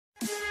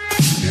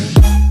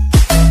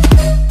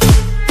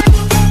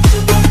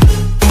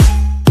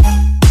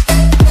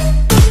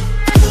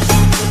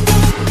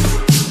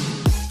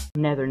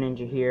Nether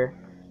Ninja here,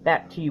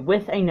 back to you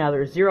with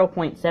another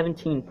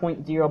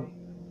 0.17.0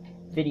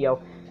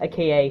 video,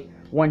 aka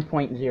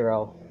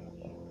 1.0.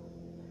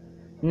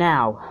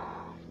 Now,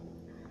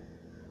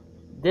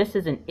 this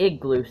is an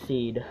Igloo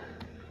seed.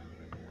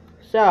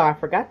 So, I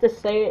forgot to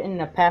say it in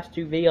the past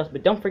two videos,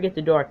 but don't forget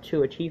to do our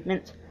 2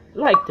 achievements,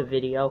 like the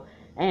video,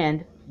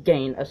 and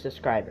gain a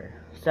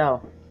subscriber.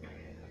 So,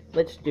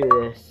 let's do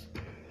this.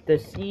 The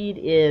seed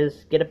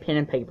is, get a pen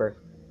and paper.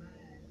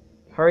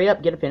 Hurry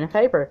up, get a pen and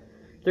paper.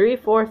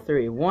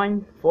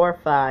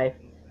 343145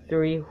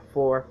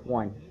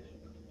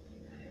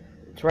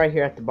 It's right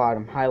here at the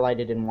bottom,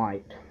 highlighted in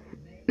white.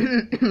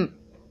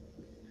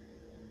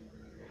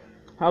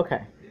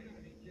 Okay.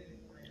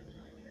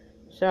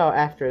 So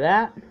after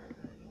that,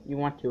 you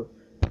want to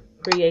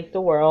create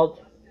the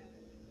world.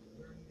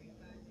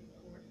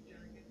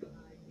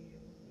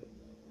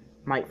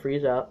 Might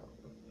freeze up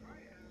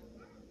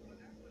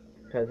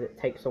because it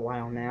takes a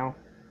while now.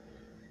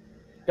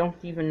 Don't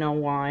even know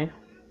why.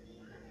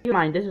 Keep in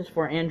mind, this is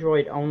for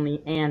Android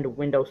only and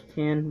Windows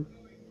 10.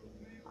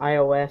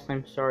 iOS,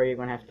 I'm sorry, you're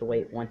going to have to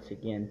wait once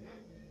again.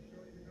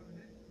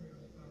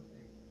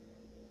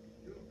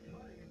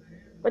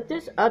 But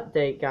this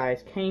update,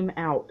 guys, came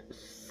out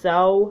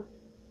so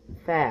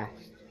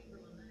fast.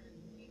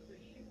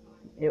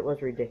 It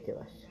was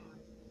ridiculous.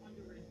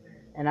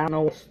 And I don't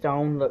know why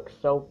stone looks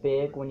so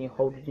big when you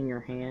hold it in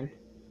your hand.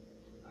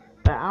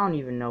 But I don't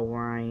even know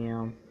where I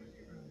am.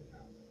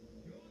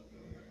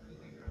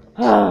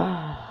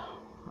 Oh.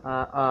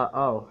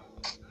 So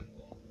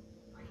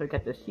we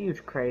got this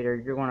huge crater.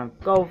 You're gonna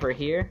go over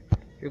here.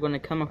 You're gonna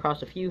come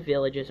across a few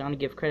villages. I want to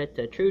give credit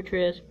to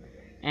TrueTriz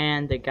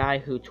and the guy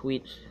who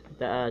tweets,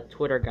 the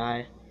Twitter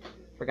guy.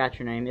 Forgot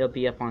your name. It'll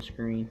be up on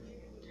screen.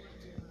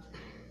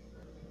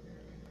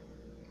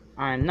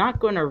 I'm not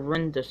gonna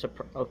run the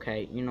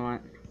okay, you know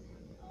what?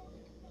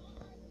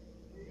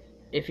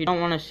 If you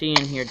don't want to see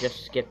in here,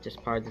 just skip this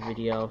part of the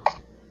video.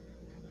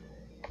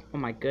 Oh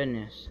my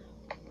goodness.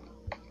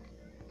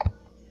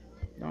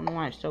 Don't know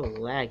why it's so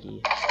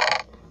laggy.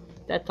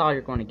 That's all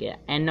you're going to get.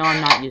 And no,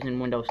 I'm not using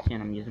Windows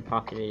 10. I'm using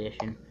Pocket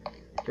Edition.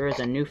 There is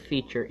a new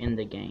feature in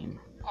the game.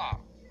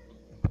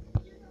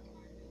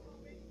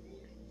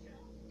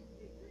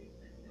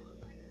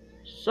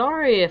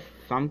 Sorry if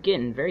I'm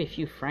getting very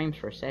few frames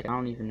per second. I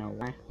don't even know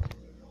why.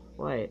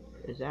 Wait,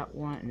 is that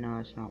one? No,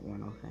 it's not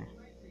one. Okay.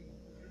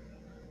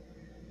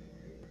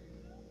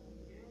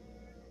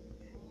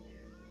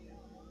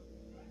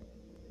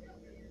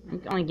 I'm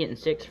only getting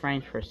 6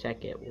 frames per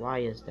second. Why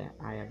is that?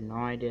 I have no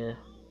idea.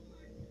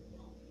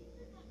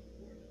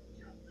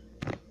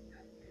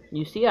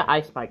 You see an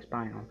ice spikes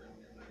biome.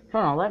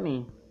 Hold on, let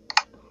me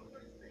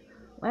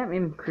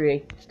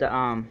create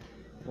the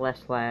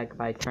less lag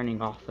by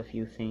turning off a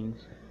few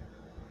things.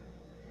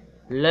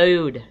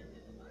 Load.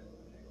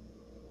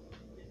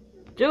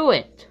 Do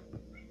it.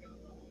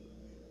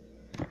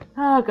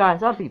 Oh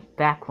guys, I'll be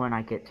back when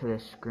I get to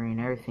this screen.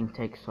 Everything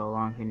takes so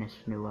long in this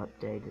new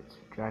update. It's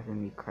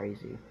driving me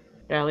crazy.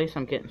 Yeah, at least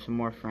I'm getting some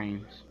more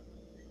frames.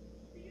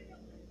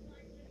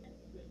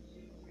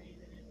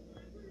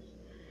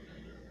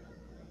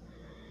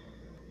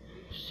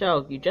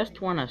 So, you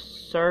just want to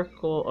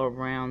circle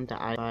around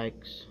the ice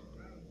spikes.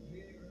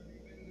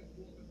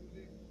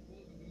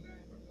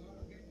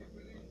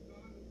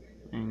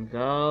 And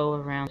go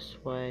around this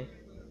way.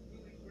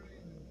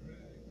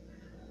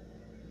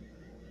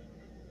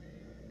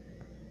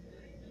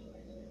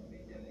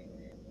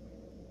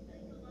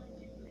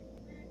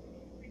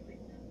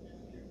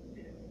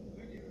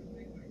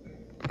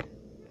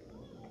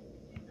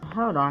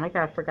 Hold on, I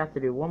forgot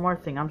to do one more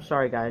thing. I'm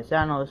sorry, guys.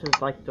 I know this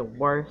is like the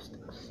worst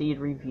seed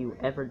review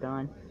ever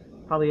done.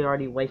 Probably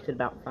already wasted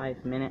about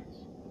 5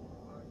 minutes.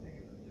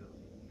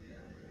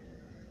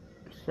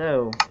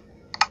 So,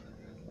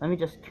 let me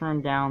just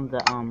turn down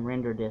the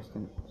render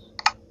distance.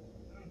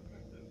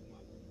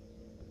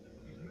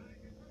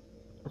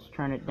 Let's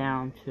turn it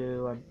down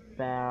to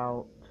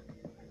about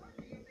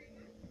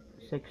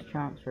 6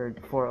 chunks or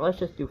 4. Let's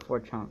just do 4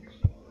 chunks.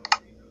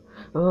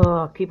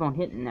 Oh, keep on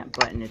hitting that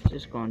button. It's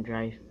just gonna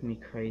drive me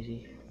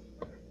crazy.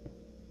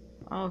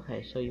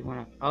 Okay, so you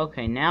wanna...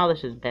 Okay, now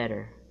this is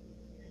better.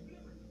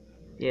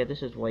 Yeah,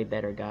 this is way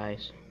better,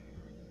 guys.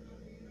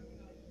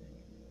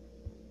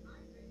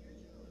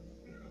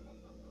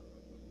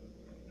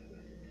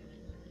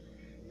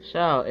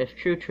 So, if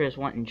TrueTriz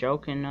wasn't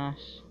joking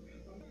us,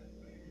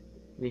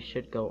 we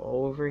should go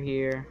over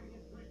here.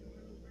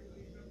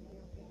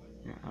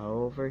 And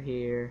over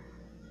here.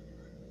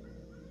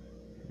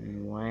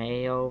 And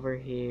way over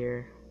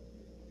here.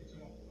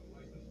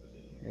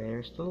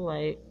 There's the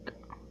lake.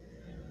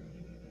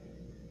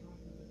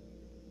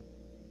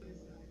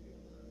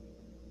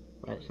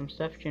 Let some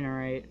stuff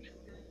generate.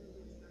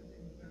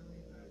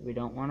 We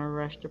don't want to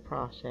rush the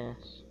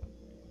process.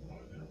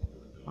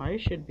 Oh,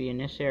 it should be in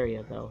this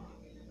area though.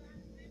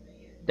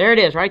 There it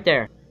is, right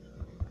there.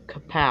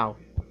 Kapow.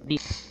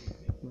 The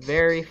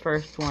very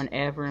first one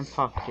ever in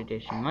Pocket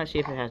Edition. Let's see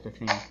if it has the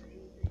thing.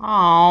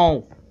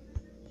 Oh!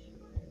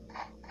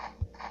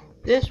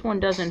 This one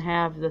doesn't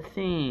have the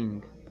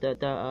thing.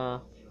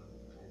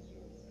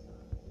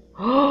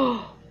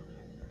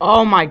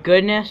 Oh my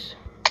goodness.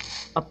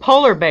 A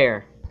polar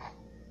bear.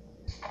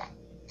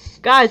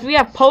 Guys, we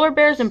have polar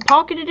bears in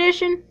Pocket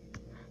Edition?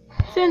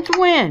 Since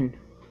when?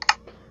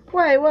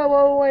 Wait.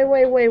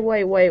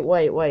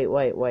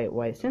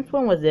 Since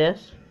when was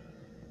this?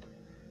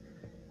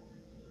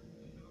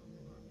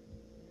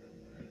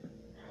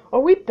 Are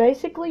we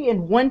basically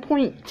in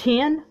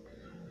 1.10?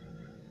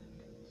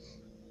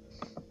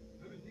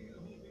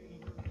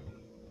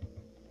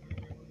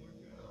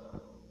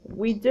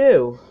 We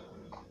do.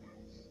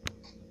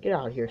 Get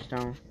out of here,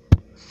 Stone.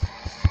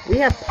 We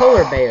have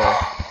polar bears.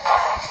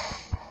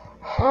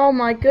 Oh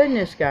my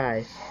goodness,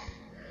 guys.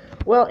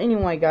 Well,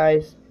 anyway,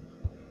 guys,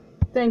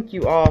 thank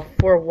you all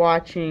for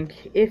watching.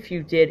 If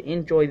you did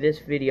enjoy this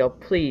video,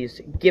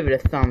 please give it a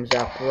thumbs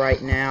up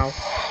right now.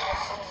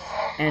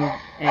 And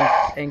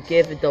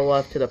give it the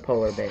love to the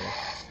polar bears.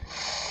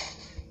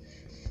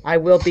 I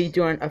will be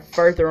doing a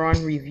further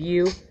on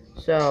review,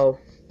 so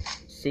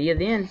see you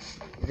then.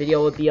 The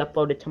video will be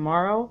uploaded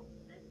tomorrow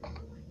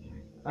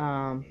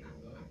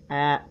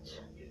at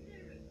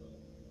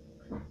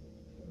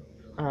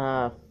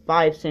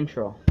 5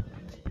 Central.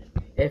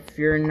 If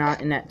you're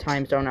not in that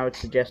time zone, I would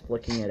suggest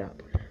looking it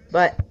up.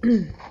 But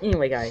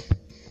anyway, guys,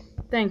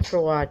 thanks for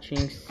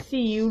watching.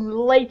 See you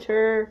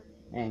later,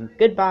 and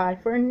goodbye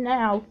for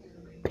now.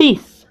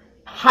 Peace.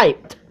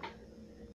 Hyped.